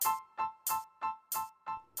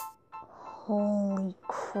Holy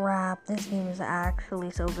crap, this game is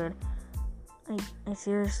actually so good. I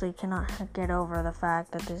seriously cannot get over the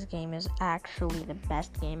fact that this game is actually the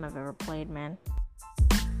best game I've ever played, man.